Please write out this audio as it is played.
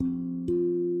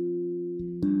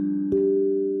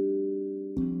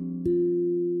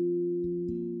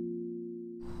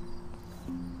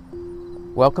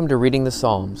Welcome to Reading the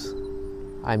Psalms.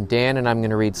 I'm Dan and I'm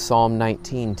going to read Psalm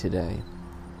 19 today.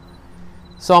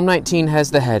 Psalm 19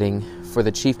 has the heading, For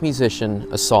the Chief Musician,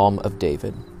 a Psalm of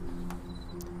David.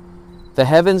 The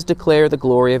heavens declare the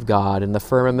glory of God, and the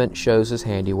firmament shows his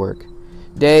handiwork.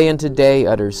 Day unto day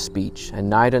utters speech, and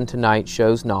night unto night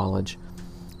shows knowledge.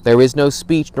 There is no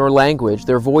speech nor language,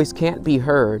 their voice can't be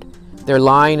heard. Their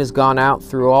line is gone out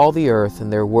through all the earth,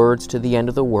 and their words to the end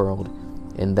of the world.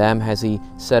 In them has he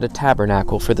set a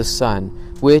tabernacle for the sun,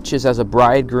 which is as a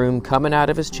bridegroom coming out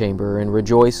of his chamber, and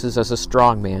rejoices as a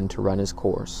strong man to run his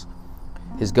course.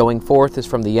 His going forth is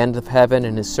from the end of heaven,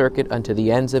 and his circuit unto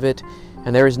the ends of it,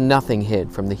 and there is nothing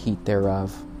hid from the heat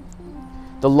thereof.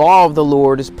 The law of the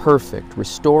Lord is perfect,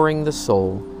 restoring the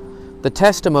soul. The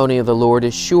testimony of the Lord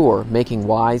is sure, making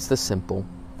wise the simple.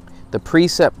 The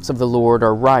precepts of the Lord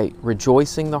are right,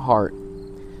 rejoicing the heart.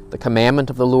 The commandment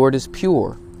of the Lord is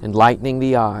pure, enlightening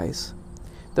the eyes.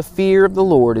 The fear of the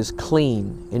Lord is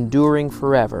clean, enduring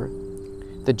forever.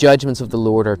 The judgments of the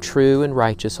Lord are true and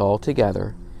righteous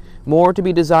altogether. More to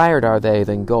be desired are they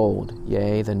than gold,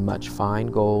 yea, than much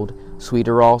fine gold,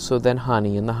 sweeter also than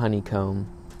honey in the honeycomb.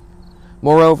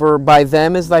 Moreover, by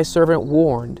them is thy servant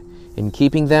warned. In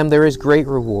keeping them there is great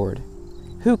reward.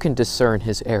 Who can discern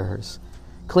his errors?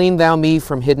 Clean thou me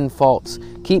from hidden faults.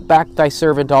 Keep back thy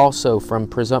servant also from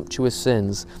presumptuous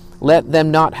sins. Let them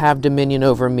not have dominion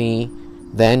over me.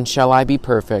 Then shall I be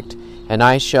perfect, and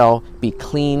I shall be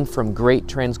clean from great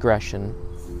transgression.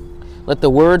 Let the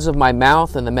words of my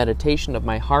mouth and the meditation of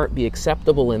my heart be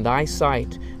acceptable in thy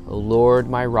sight, O Lord,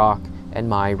 my rock and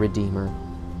my Redeemer.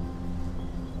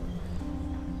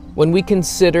 When we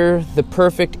consider the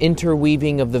perfect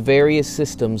interweaving of the various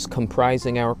systems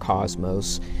comprising our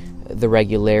cosmos, the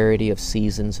regularity of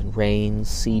seasons and rains,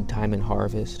 seed time and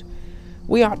harvest,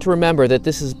 we ought to remember that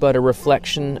this is but a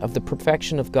reflection of the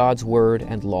perfection of God's word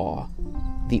and law.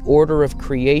 The order of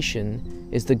creation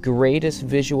is the greatest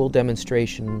visual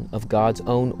demonstration of God's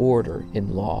own order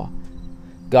in law.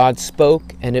 God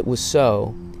spoke, and it was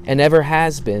so, and ever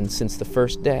has been since the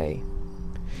first day.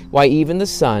 Why, even the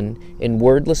sun, in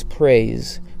wordless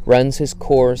praise, runs his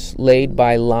course laid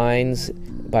by lines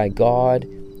by God.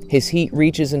 His heat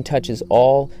reaches and touches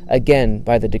all, again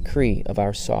by the decree of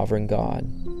our sovereign God.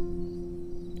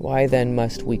 Why then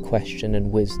must we question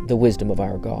the wisdom of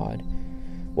our God?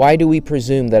 Why do we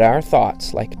presume that our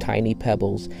thoughts, like tiny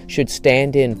pebbles, should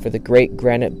stand in for the great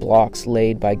granite blocks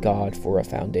laid by God for a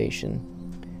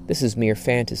foundation? This is mere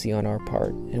fantasy on our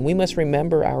part, and we must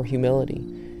remember our humility.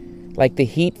 Like the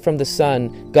heat from the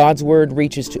sun, God's word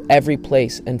reaches to every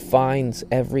place and finds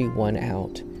every one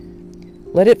out.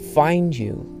 Let it find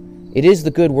you. It is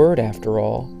the good word after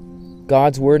all.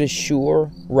 God's word is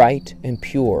sure, right, and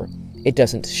pure. It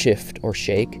doesn't shift or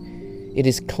shake. It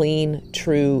is clean,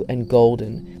 true, and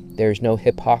golden. There is no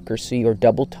hypocrisy or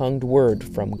double-tongued word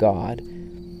from God.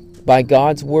 By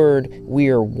God's word we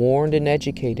are warned and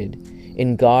educated.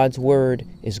 In God's word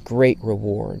is great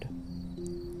reward.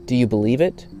 Do you believe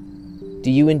it? Do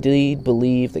you indeed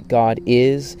believe that God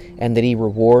is and that he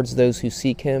rewards those who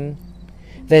seek him?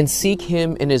 Then seek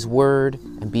him in his word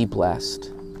and be blessed.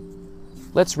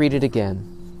 Let's read it again.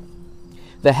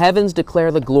 The heavens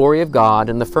declare the glory of God,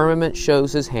 and the firmament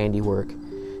shows his handiwork.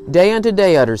 Day unto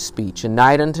day utters speech, and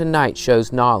night unto night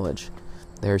shows knowledge.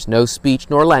 There is no speech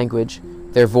nor language,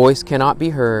 their voice cannot be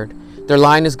heard. Their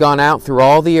line is gone out through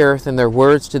all the earth, and their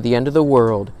words to the end of the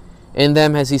world. In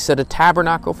them has he set a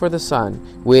tabernacle for the sun,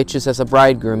 which is as a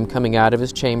bridegroom coming out of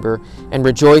his chamber, and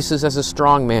rejoices as a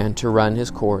strong man to run his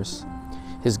course.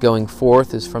 His going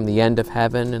forth is from the end of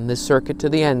heaven, and his circuit to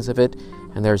the ends of it,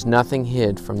 and there is nothing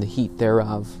hid from the heat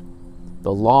thereof.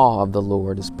 The law of the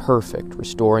Lord is perfect,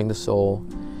 restoring the soul.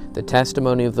 The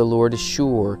testimony of the Lord is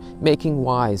sure, making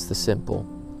wise the simple.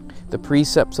 The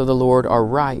precepts of the Lord are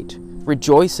right,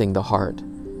 rejoicing the heart.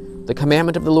 The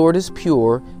commandment of the Lord is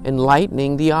pure,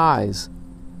 enlightening the eyes.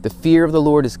 The fear of the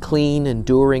Lord is clean,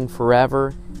 enduring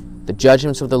forever. The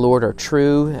judgments of the Lord are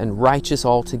true and righteous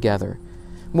altogether.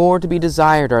 More to be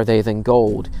desired are they than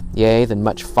gold, yea, than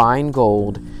much fine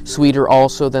gold, sweeter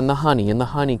also than the honey in the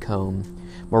honeycomb.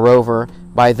 Moreover,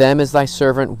 by them is thy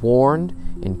servant warned,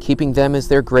 in keeping them is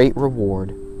their great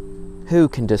reward. Who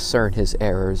can discern his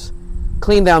errors?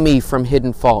 Clean thou me from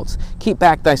hidden faults. Keep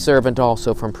back thy servant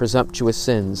also from presumptuous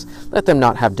sins. Let them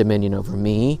not have dominion over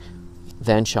me.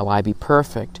 Then shall I be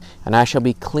perfect, and I shall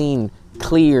be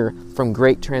clear from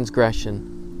great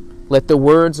transgression. Let the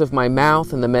words of my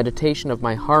mouth and the meditation of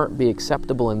my heart be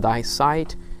acceptable in thy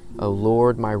sight, O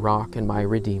Lord, my rock and my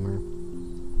Redeemer.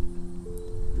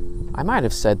 I might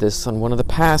have said this on one of the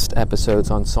past episodes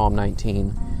on Psalm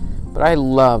 19, But I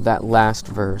love that last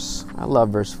verse. I love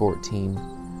verse 14.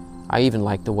 I even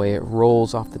like the way it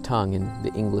rolls off the tongue in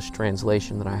the English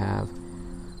translation that I have.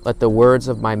 Let the words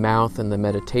of my mouth and the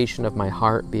meditation of my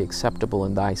heart be acceptable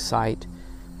in thy sight,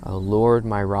 O Lord,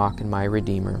 my rock and my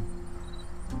redeemer.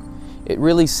 It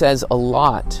really says a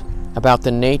lot about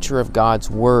the nature of God's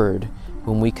word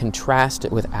when we contrast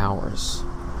it with ours.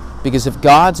 Because if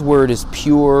God's word is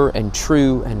pure and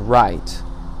true and right,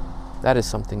 that is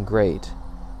something great.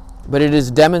 But it is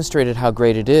demonstrated how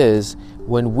great it is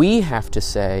when we have to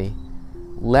say,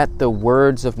 let the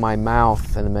words of my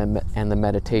mouth and the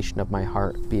meditation of my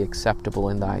heart be acceptable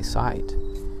in thy sight.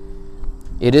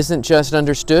 It isn't just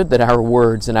understood that our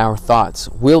words and our thoughts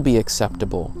will be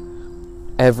acceptable.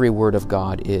 Every word of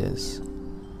God is.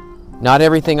 Not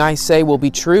everything I say will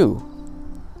be true.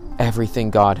 Everything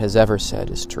God has ever said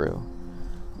is true.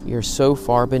 We are so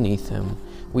far beneath Him.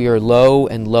 We are low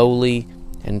and lowly,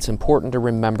 and it's important to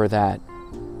remember that.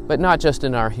 But not just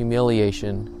in our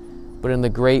humiliation, but in the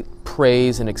great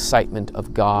praise and excitement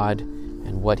of God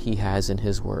and what He has in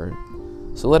His Word.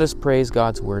 So let us praise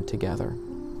God's Word together.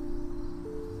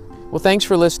 Well, thanks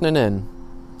for listening in.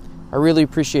 I really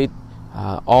appreciate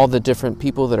all the different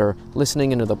people that are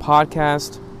listening into the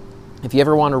podcast. If you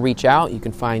ever want to reach out, you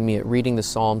can find me at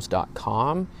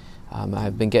readingthepsalms.com.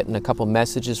 I've been getting a couple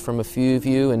messages from a few of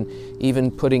you and even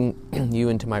putting you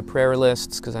into my prayer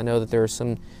lists because I know that there are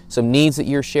some needs that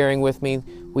you're sharing with me.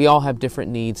 We all have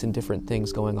different needs and different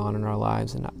things going on in our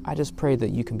lives, and I just pray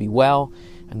that you can be well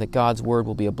and that God's Word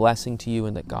will be a blessing to you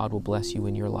and that God will bless you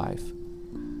in your life.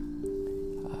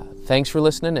 Thanks for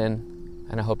listening in,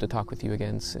 and I hope to talk with you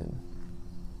again soon.